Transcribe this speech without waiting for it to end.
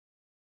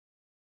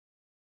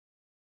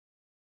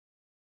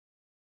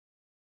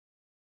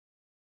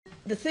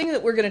the thing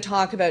that we're going to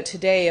talk about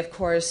today, of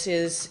course,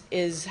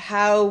 is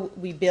how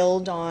we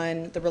build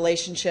on the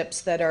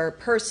relationships that are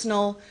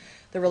personal,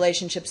 the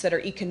relationships that are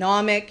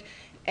economic,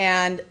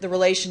 and the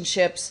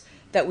relationships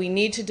that we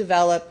need to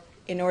develop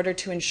in order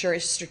to ensure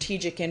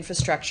strategic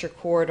infrastructure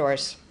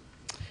corridors.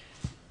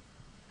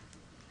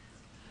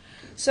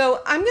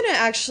 So I'm going to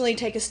actually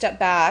take a step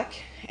back,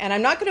 and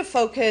I'm not going to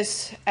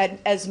focus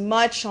as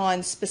much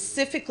on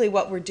specifically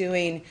what we're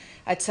doing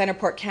at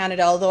CentrePort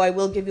Canada, although I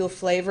will give you a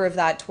flavor of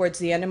that towards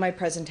the end of my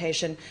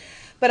presentation.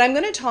 But I'm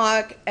going to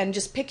talk, and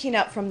just picking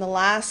up from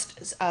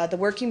the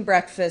working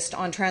breakfast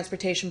on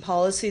transportation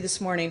policy this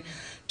morning,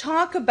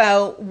 talk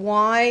about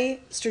why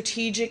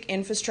strategic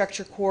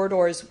infrastructure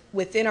corridors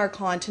within our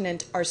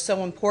continent are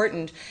so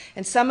important,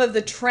 and some of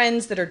the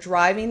trends that are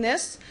driving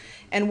this,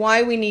 and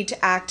why we need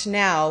to act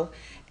now,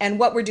 and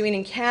what we're doing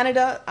in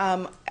Canada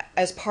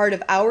as part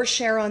of our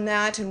share on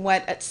that, and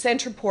what at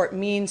CentrePort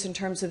means in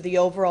terms of the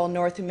overall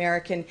North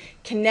American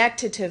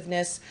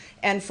connectiveness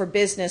and for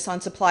business on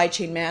supply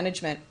chain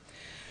management.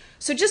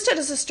 So just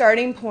as a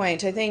starting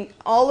point, I think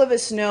all of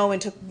us know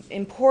and took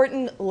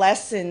important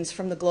lessons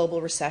from the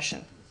global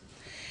recession.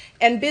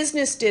 And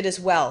business did as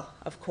well,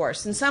 of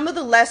course. And some of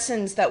the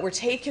lessons that were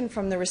taken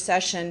from the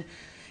recession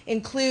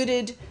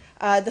included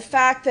the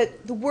fact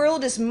that the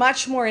world is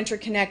much more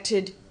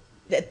interconnected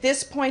at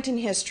this point in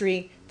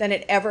history than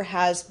it ever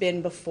has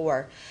been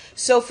before.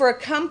 So for a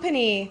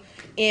company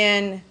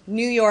in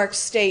New York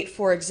State,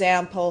 for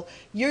example,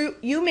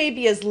 you may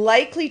be as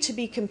likely to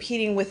be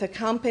competing with a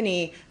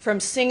company from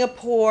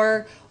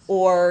Singapore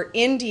or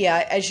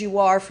India as you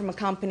are from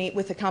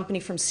with a company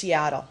from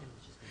Seattle.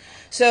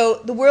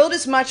 So the world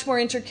is much more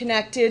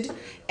interconnected,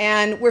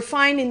 and we're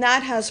finding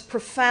that has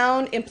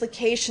profound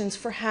implications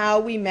for how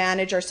we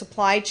manage our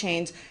supply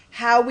chains,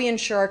 how we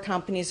ensure our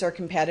companies are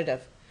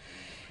competitive.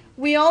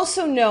 We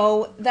also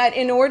know that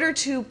in order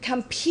to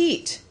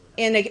compete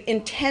in an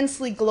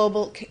intensely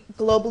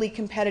globally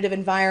competitive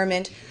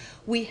environment,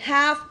 we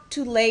have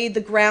to lay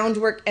the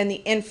groundwork and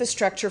the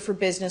infrastructure for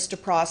business to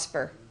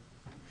prosper.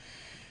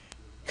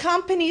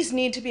 Companies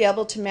need to be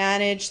able to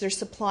manage their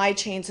supply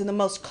chains in the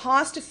most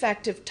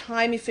cost-effective,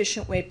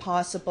 time-efficient way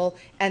possible,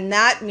 and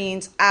that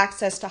means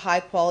access to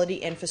high-quality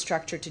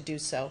infrastructure to do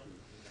so.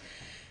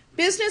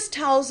 Business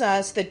tells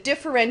us that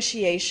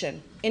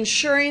differentiation,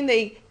 ensuring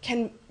they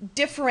can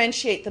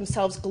differentiate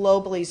themselves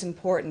globally, is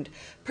important.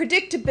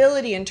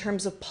 Predictability in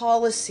terms of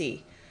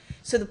policy,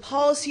 so the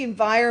policy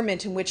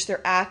environment in which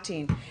they're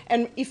acting,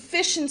 and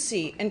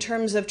efficiency in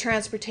terms of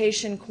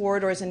transportation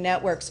corridors and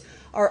networks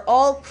are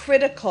all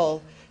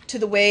critical to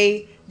the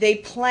way they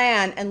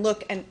plan and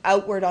look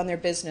outward on their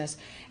business.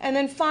 And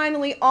then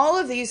finally, all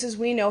of these, as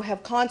we know,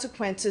 have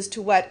consequences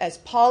to what, as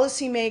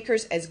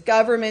policymakers, as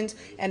governments,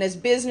 and as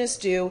business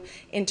do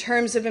in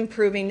terms of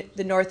improving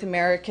the North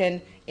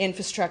American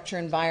infrastructure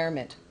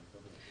environment.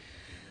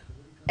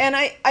 And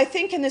I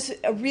think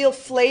a real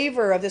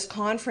flavor of this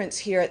conference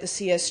here at the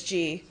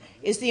CSG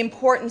is the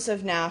importance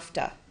of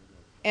NAFTA.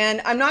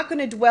 And I'm not going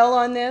to dwell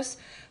on this,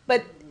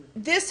 but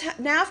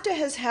NAFTA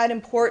has had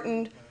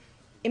important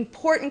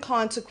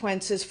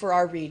consequences for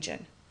our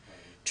region.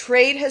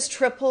 Trade has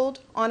tripled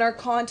on our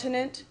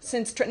continent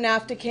since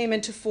NAFTA came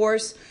into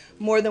force.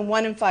 More than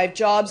 1 in 5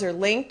 jobs are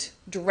linked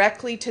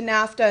directly to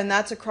NAFTA, and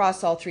that's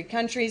across all 3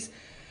 countries.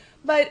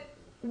 But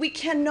we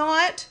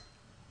cannot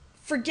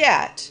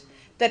forget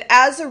that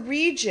as a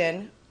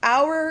region,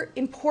 our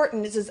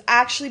importance is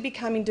actually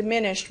becoming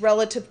diminished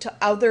relative to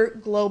other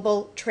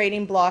global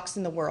trading blocs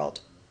in the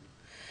world.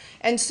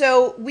 And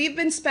so we've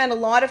been spent a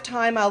lot of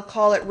time, I'll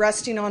call it,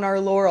 resting on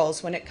our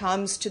laurels when it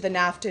comes to the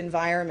NAFTA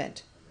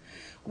environment.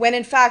 When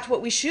in fact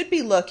what we should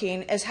be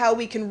looking is how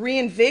we can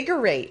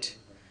reinvigorate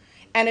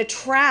and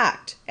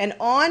attract and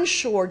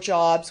onshore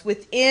jobs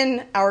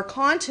within our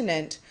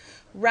continent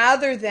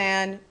rather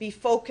than be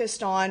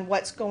focused on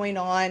what's going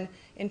on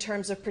in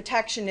terms of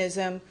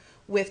protectionism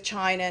with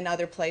China and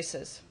other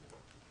places.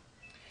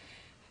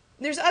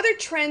 There's other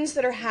trends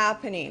that are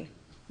happening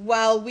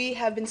while we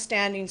have been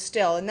standing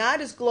still, and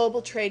that is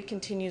global trade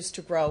continues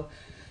to grow.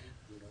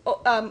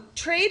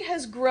 Trade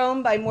has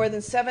grown by more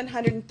than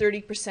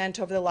 730%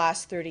 over the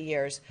last 30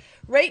 years.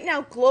 Right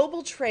now,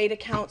 global trade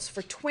accounts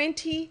for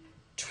 $20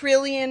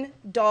 trillion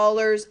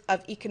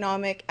of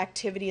economic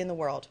activity in the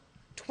world.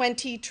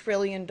 $20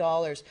 trillion.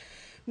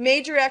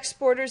 Major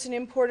exporters and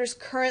importers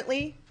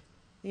currently,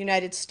 the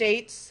United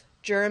States,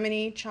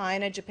 Germany,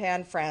 China,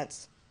 Japan,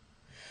 France.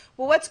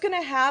 Well, what's going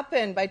to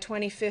happen by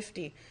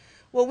 2050?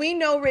 Well, we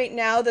know right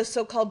now the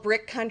so-called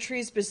BRIC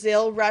countries,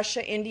 Brazil,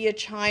 Russia, India,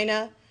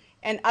 China,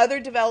 and other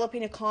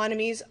developing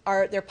economies,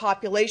 their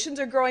populations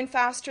are growing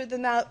faster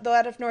than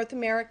that of North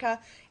America,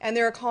 and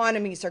their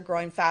economies are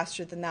growing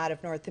faster than that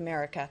of North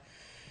America.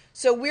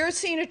 So we're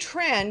seeing a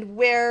trend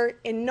where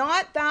in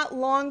not that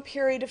long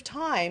period of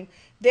time,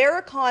 their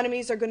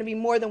economies are going to be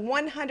more than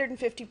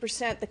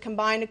 150% the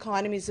combined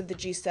economies of the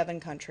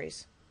G7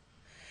 countries.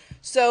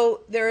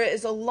 So there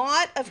is a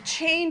lot of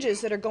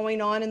changes that are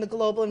going on in the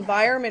global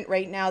environment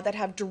right now that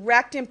have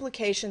direct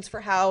implications for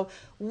how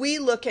we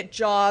look at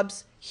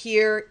jobs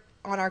here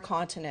on our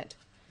continent.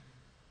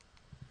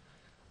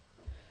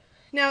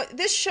 Now,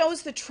 this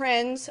shows the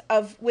trends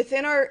of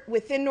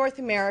within North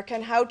America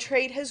and how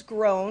trade has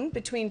grown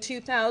between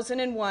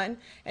 2001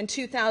 and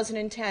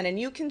 2010. And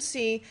you can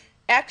see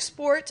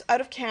exports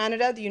out of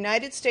Canada, the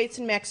United States,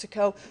 and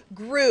Mexico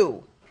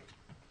grew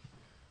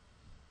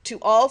to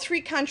all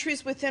three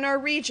countries within our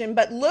region.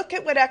 But look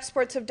at what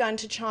exports have done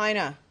to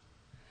China.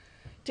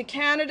 To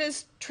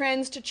Canada's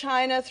trends to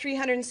China,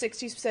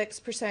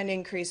 366%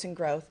 increase in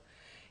growth.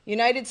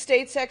 United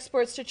States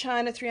exports to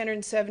China,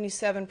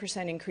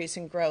 377% increase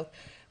in growth.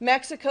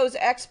 Mexico's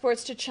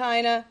exports to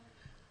China,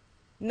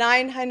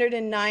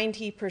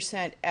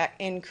 990%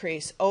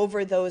 increase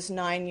over those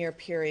 9-year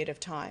period of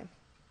time.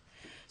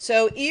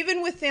 So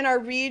even within our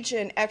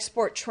region,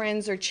 export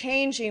trends are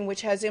changing,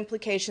 which has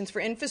implications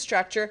for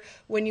infrastructure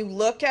when you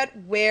look at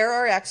where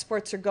our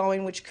exports are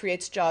going, which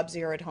creates jobs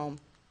here at home.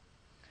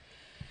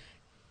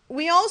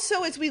 We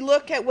also, as we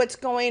look at what's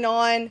going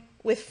on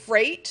with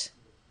freight,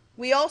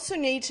 we also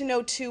need to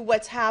know, too,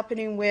 what's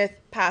happening with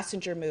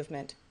passenger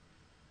movement,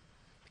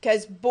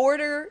 because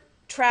border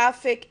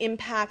traffic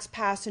impacts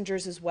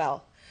passengers as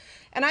well.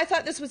 And I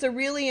thought this was a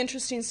really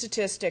interesting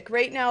statistic.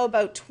 Right now,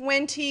 about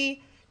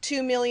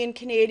 22 million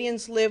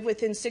Canadians live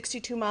within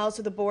 62 miles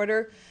of the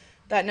border.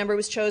 That number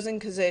was chosen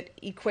because it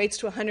equates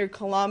to 100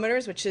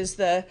 kilometers, which is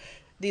the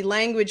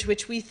language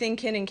which we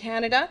think in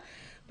Canada.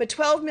 But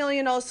 12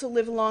 million also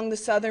live along the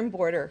southern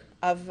border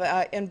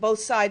on both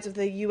sides of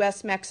the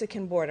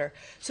U.S.-Mexican border.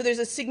 So there's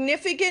a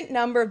significant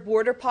number of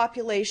border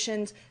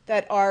populations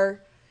that are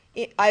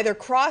either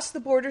cross the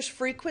borders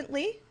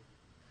frequently,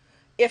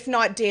 if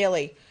not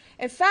daily.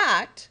 In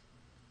fact,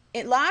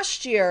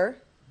 last year,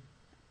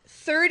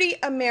 30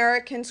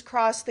 Americans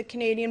crossed the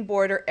Canadian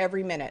border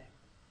every minute.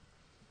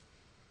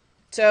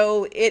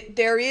 So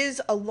there is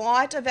a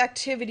lot of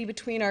activity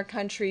between our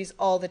countries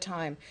all the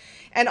time.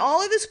 And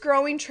all of this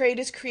growing trade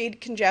has created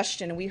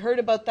congestion. We heard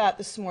about that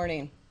this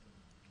morning.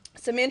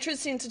 Some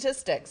interesting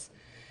statistics.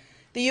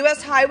 The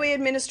U.S. Highway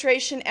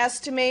Administration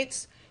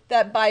estimates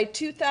that by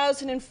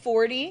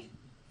 2040,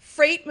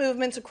 freight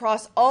movements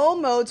across all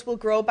modes will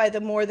grow by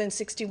more than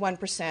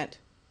 61%.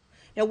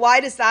 Now, why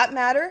does that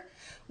matter?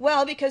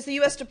 Well, because the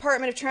U.S.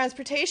 Department of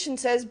Transportation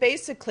says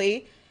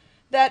basically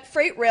that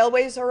freight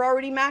railways are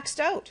already maxed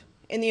out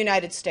in the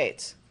United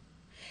States,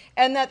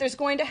 and that there's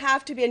going to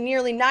have to be a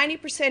nearly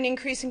 90%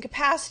 increase in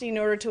capacity in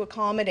order to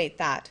accommodate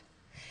that.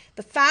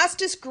 The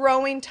fastest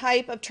growing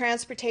type of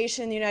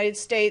transportation in the United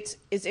States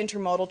is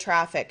intermodal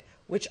traffic,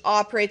 which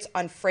operates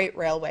on freight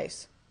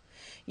railways.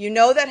 You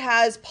know that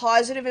has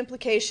positive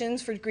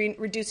implications for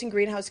reducing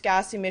greenhouse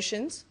gas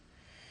emissions,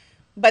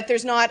 but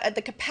there's not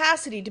the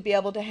capacity to be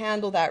able to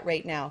handle that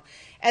right now.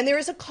 And there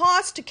is a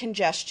cost to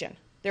congestion.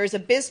 There is a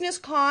business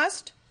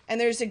cost, and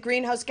there's a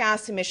greenhouse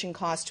gas emission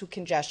cost to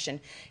congestion.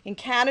 In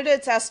Canada,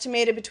 it's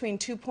estimated between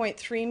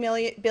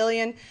 $2.3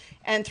 billion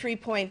and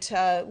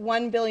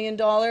 $3.1 billion.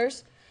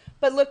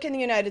 But look in the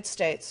United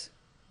States.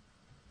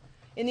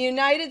 In the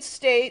United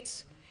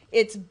States,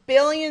 it's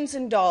billions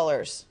in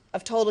dollars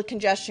of total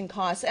congestion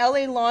costs.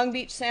 LA Long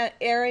Beach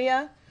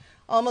area,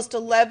 almost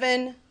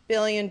 $11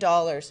 billion,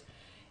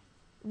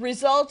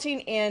 resulting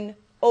in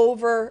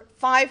over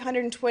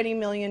 520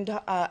 million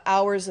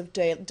hours of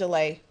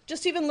delay.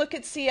 Just even look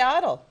at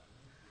Seattle.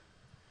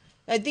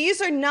 Now,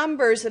 these are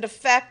numbers that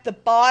affect the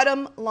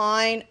bottom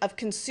line of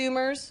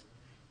consumers.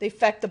 They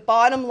affect the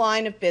bottom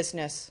line of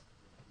business.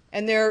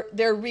 And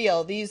they're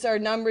real. These are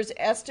numbers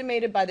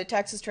estimated by the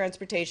Texas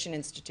Transportation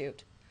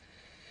Institute.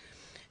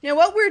 Now,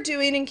 what we're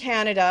doing in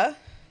Canada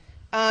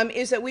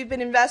is that we've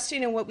been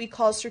investing in what we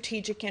call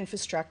strategic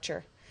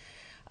infrastructure.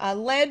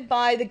 Led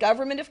by the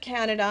Government of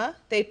Canada,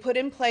 they put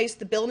in place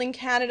the Building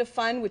Canada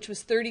Fund, which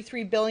was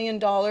 $33 billion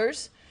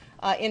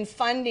in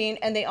funding,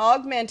 and they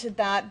augmented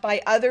that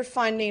by other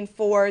funding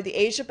for the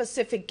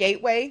Asia-Pacific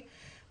Gateway,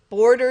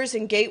 borders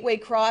and gateway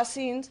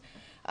crossings,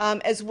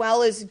 as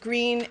well as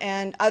green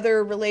and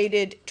other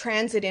related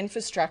transit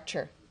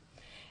infrastructure.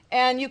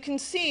 And you can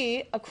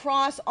see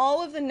across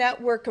all of the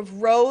network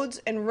of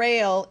roads and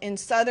rail in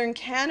southern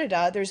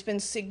Canada, there's been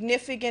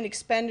significant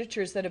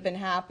expenditures that have been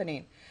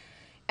happening.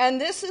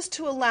 And this is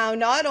to allow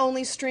not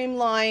only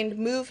streamlined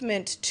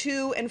movement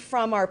to and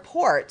from our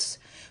ports,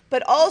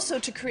 but also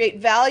to create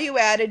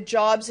value-added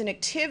jobs and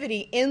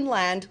activity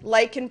inland,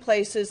 like in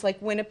places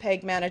like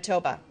Winnipeg,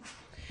 Manitoba.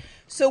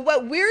 So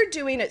what we're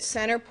doing at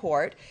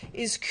CentrePort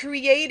is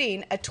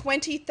creating a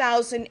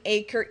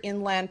 20,000-acre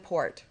inland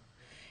port.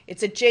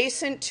 It's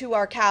adjacent to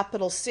our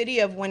capital city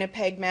of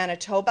Winnipeg,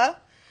 Manitoba.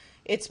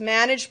 It's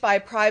managed by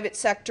a private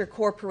sector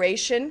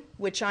corporation,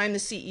 which I'm the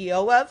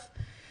CEO of.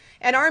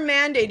 And our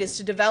mandate is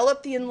to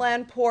develop the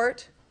inland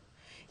port.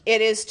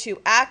 It is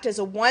to act as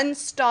a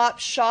one-stop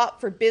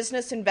shop for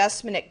business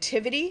investment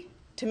activity,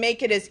 to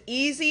make it as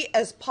easy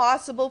as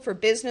possible for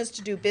business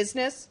to do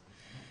business.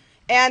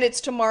 And it's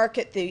to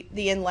market the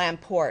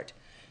inland port.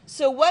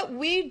 So what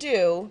we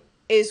do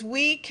is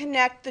we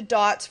connect the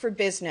dots for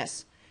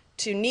business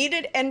to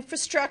needed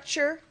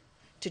infrastructure,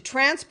 to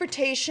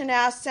transportation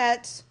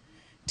assets,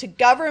 to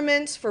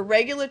governments for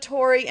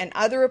regulatory and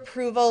other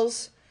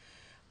approvals,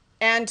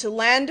 and to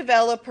land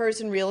developers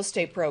and real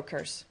estate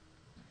brokers.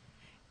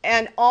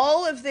 And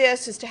all of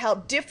this is to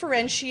help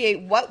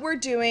differentiate what we're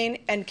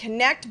doing and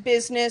connect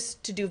business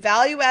to do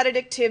value-added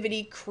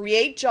activity,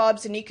 create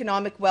jobs and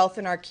economic wealth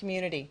in our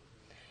community.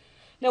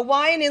 Now,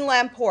 why an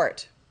inland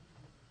port?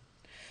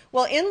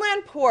 Well,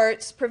 inland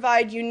ports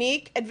provide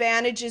unique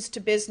advantages to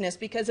business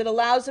because it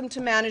allows them to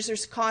manage their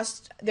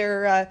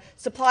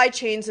supply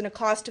chains in a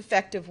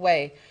cost-effective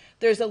way.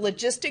 There's a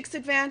logistics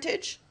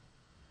advantage,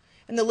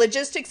 and the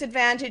logistics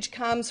advantage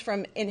comes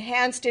from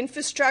enhanced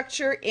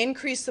infrastructure,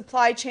 increased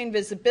supply chain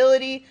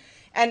visibility,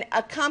 and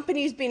a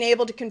company's being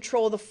able to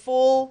control the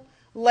full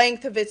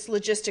length of its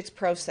logistics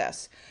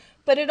process.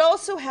 But it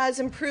also has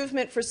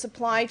improvement for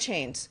supply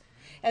chains.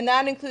 And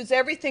that includes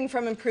everything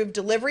from improved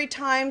delivery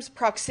times,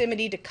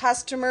 proximity to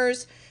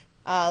customers,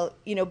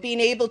 being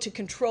able to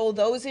control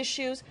those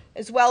issues,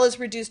 as well as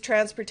reduce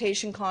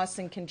transportation costs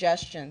and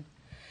congestion.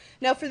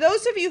 Now, for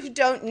those of you who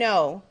don't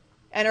know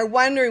and are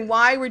wondering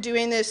why we're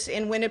doing this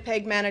in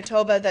Winnipeg,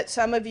 Manitoba, that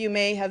some of you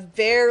may have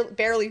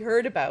barely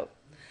heard about,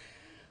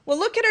 well,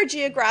 look at our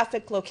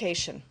geographic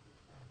location.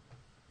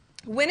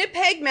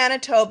 Winnipeg,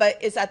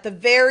 Manitoba is at the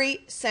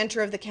very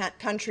center of the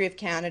country of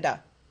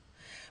Canada.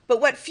 But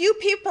what few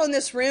people in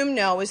this room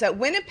know is that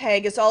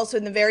Winnipeg is also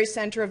in the very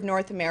center of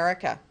North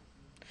America.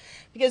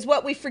 Because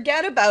what we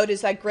forget about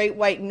is that Great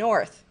White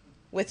North,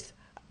 with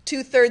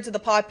 2/3 of the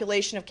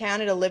population of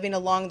Canada living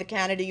along the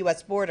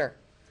Canada-US border.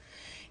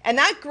 And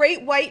that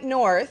Great White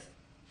North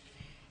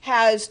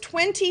has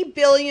 $20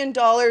 billion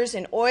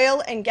in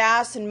oil and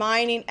gas and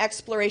mining,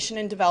 exploration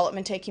and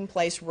development taking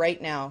place right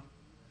now.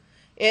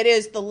 It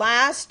is the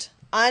last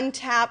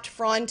untapped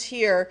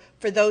frontier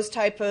for those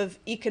type of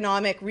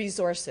economic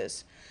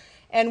resources.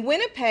 And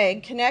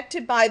Winnipeg,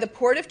 connected by the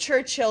Port of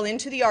Churchill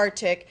into the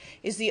Arctic,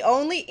 is the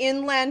only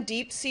inland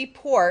deep-sea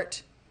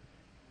port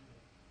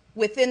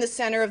within the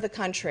center of the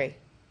country,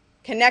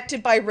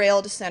 connected by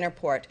rail to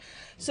CentrePort.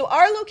 So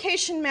our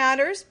location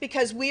matters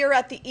because we are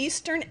at the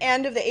eastern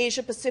end of the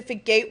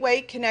Asia-Pacific Gateway,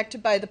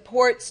 connected by the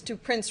ports to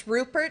Prince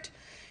Rupert,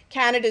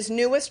 Canada's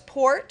newest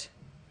port,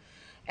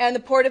 and the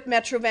Port of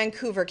Metro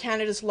Vancouver,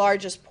 Canada's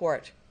largest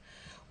port.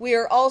 We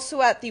are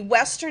also at the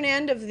western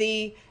end of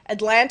the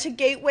Atlantic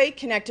Gateway,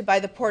 connected by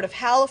the Port of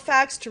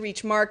Halifax to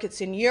reach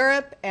markets in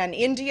Europe and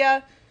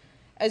India,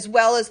 as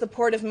well as the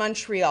Port of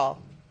Montreal.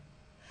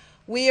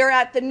 We are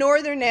at the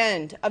northern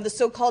end of the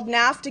so-called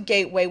NAFTA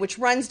Gateway, which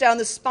runs down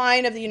the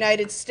spine of the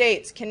United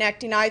States,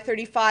 connecting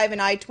I-35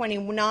 and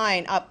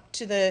I-29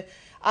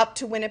 up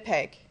to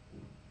Winnipeg.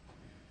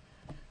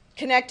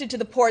 Connected to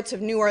the ports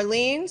of New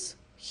Orleans,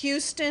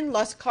 Houston,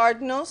 Los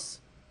Cardenas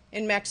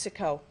in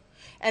Mexico.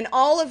 And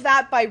all of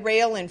that by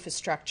rail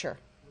infrastructure,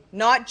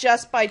 not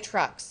just by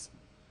trucks.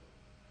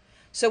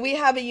 So we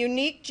have a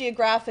unique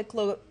geographic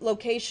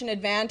location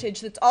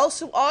advantage that's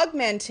also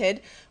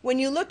augmented when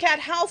you look at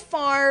how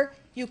far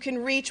you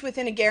can reach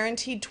within a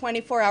guaranteed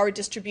 24-hour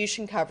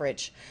distribution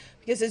coverage.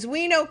 Because as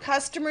we know,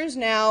 customers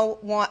now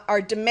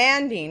are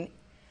demanding,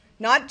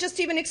 not just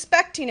even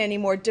expecting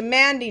anymore,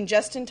 demanding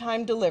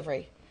just-in-time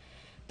delivery.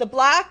 The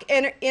black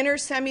inner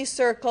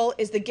semicircle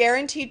is the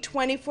guaranteed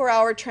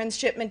 24-hour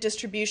transshipment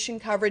distribution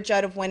coverage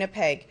out of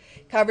Winnipeg.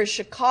 It covers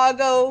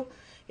Chicago,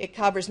 it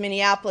covers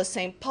Minneapolis,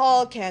 St.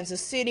 Paul,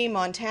 Kansas City,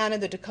 Montana,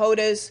 the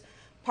Dakotas,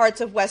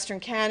 parts of Western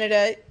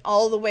Canada,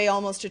 all the way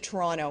almost to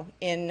Toronto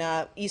in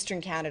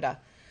Eastern Canada.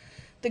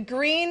 The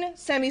green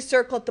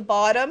semicircle at the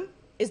bottom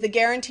is the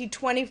guaranteed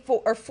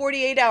 24 or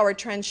 48-hour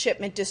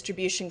transshipment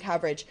distribution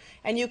coverage.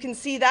 And you can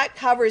see that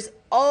covers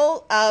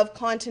all of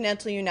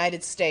continental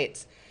United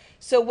States.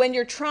 So when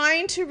you're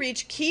trying to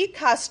reach key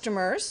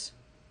customers,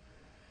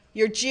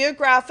 your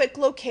geographic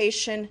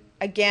location,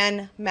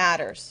 again,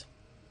 matters.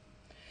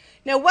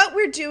 Now, what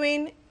we're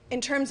doing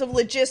in terms of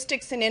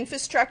logistics and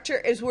infrastructure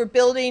is we're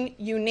building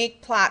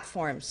unique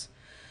platforms.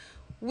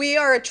 We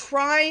are a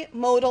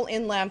tri-modal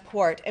inland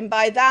port, and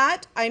by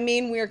that, I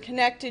mean we are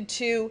connected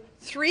to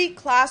 3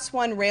 Class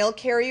 1 rail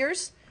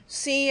carriers,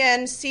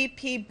 CN,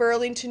 CP,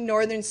 Burlington,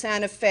 Northern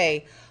Santa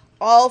Fe,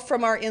 all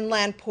from our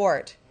inland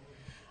port.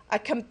 A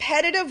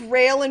competitive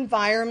rail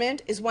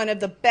environment is one of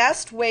the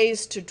best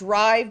ways to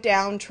drive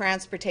down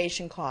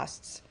transportation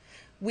costs.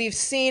 We've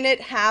seen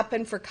it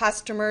happen for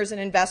customers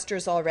and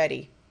investors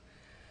already.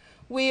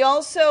 We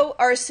also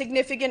are a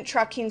significant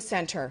trucking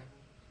center.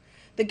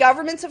 The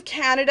governments of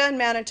Canada and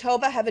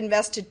Manitoba have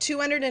invested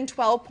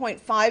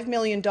 $212.5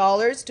 million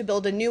to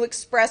build a new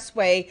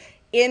expressway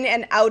in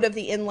and out of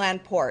the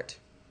inland port.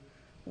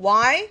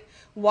 Why?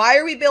 Why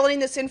are we building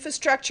this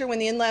infrastructure when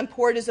the inland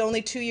port is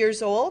only 2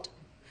 years old?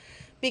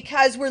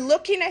 Because we're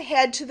looking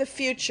ahead to the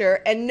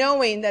future and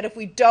knowing that if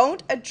we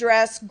don't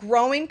address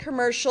growing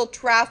commercial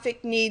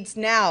traffic needs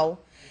now,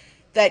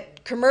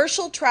 that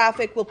commercial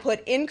traffic will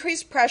put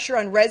increased pressure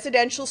on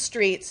residential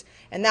streets,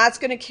 and that's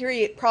going to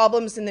create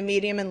problems in the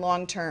medium and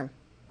long term.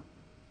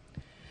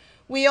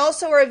 We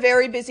also are a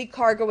very busy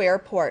cargo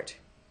airport.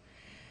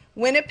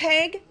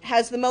 Winnipeg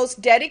has the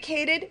most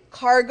dedicated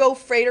cargo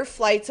freighter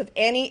flights of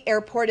any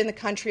airport in the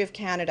country of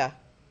Canada.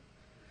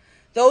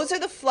 Those are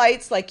the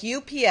flights like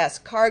UPS,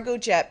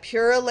 Cargojet,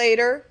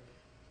 Purolator,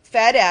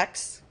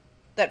 FedEx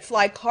that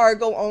fly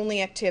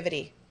cargo-only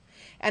activity.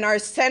 And our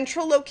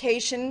central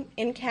location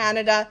in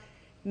Canada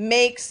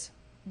makes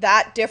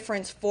that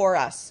difference for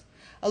us,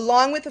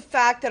 along with the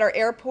fact that our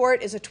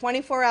airport is a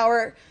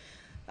 24-hour,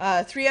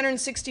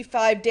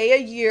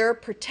 365-day-a-year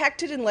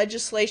protected in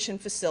legislation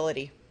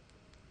facility.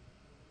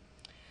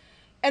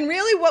 And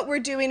really what we're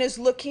doing is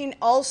looking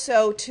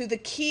also to the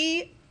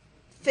key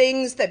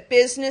things that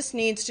business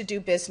needs to do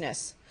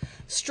business.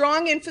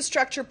 Strong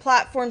infrastructure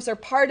platforms are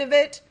part of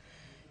it.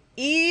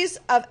 Ease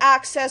of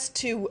access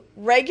to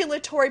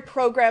regulatory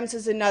programs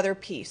is another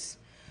piece.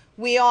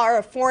 We are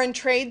a foreign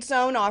trade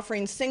zone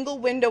offering single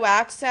window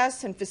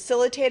access and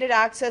facilitated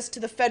access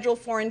to the federal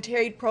foreign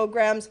trade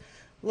programs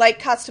like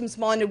customs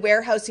bonded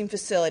warehousing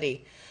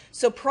facility.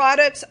 So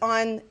products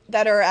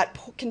that are at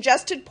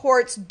congested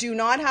ports do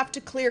not have to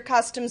clear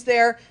customs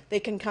there. They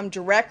can come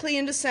directly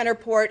into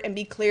CentrePort and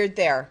be cleared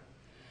there.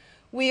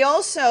 We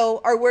also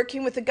are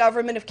working with the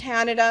Government of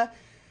Canada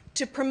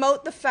to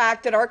promote the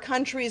fact that our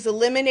country is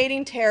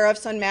eliminating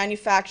tariffs on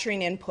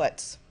manufacturing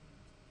inputs.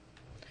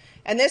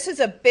 And this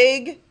is a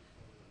big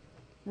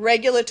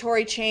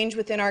regulatory change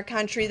within our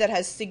country that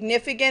has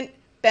significant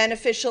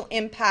beneficial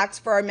impacts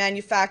for our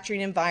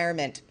manufacturing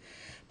environment.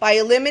 By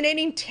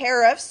eliminating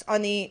tariffs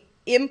on the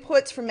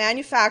inputs from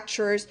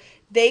manufacturers,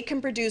 they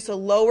can produce a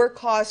lower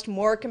cost,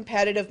 more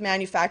competitive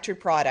manufactured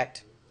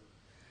product.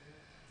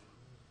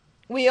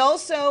 We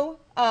also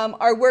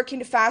are working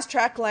to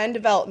fast-track land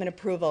development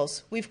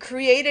approvals. We've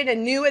created a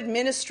new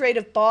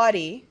administrative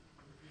body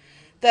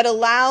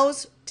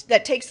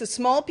that takes the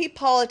small p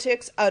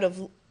politics out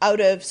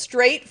of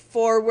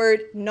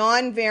straightforward,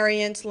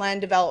 non-variance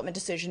land development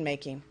decision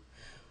making.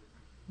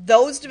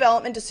 Those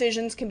development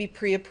decisions can be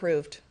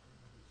pre-approved.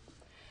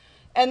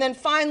 And then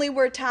finally,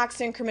 we're a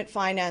tax increment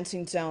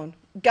financing zone.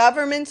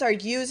 Governments are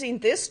using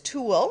this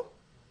tool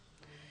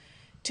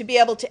to be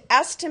able to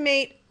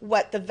estimate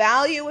what the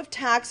value of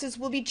taxes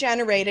will be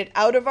generated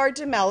out of our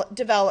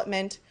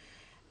development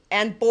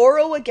and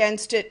borrow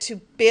against it to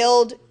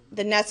build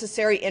the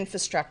necessary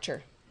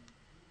infrastructure.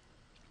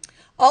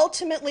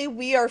 Ultimately,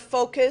 we are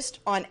focused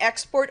on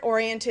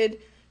export-oriented,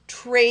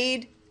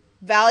 trade,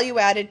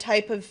 value-added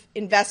type of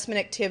investment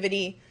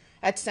activity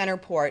at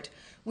CentrePort.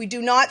 We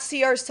do not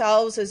see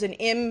ourselves as an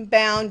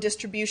inbound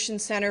distribution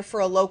center for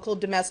a local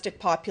domestic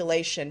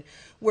population.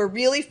 We're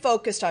really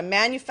focused on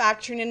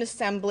manufacturing and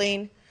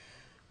assembling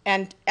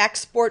and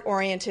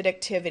export-oriented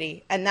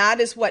activity. And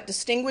that is what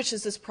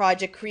distinguishes this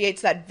project,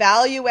 creates that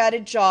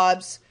value-added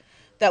jobs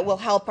that will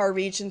help our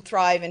region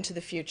thrive into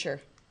the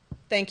future.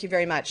 Thank you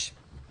very much.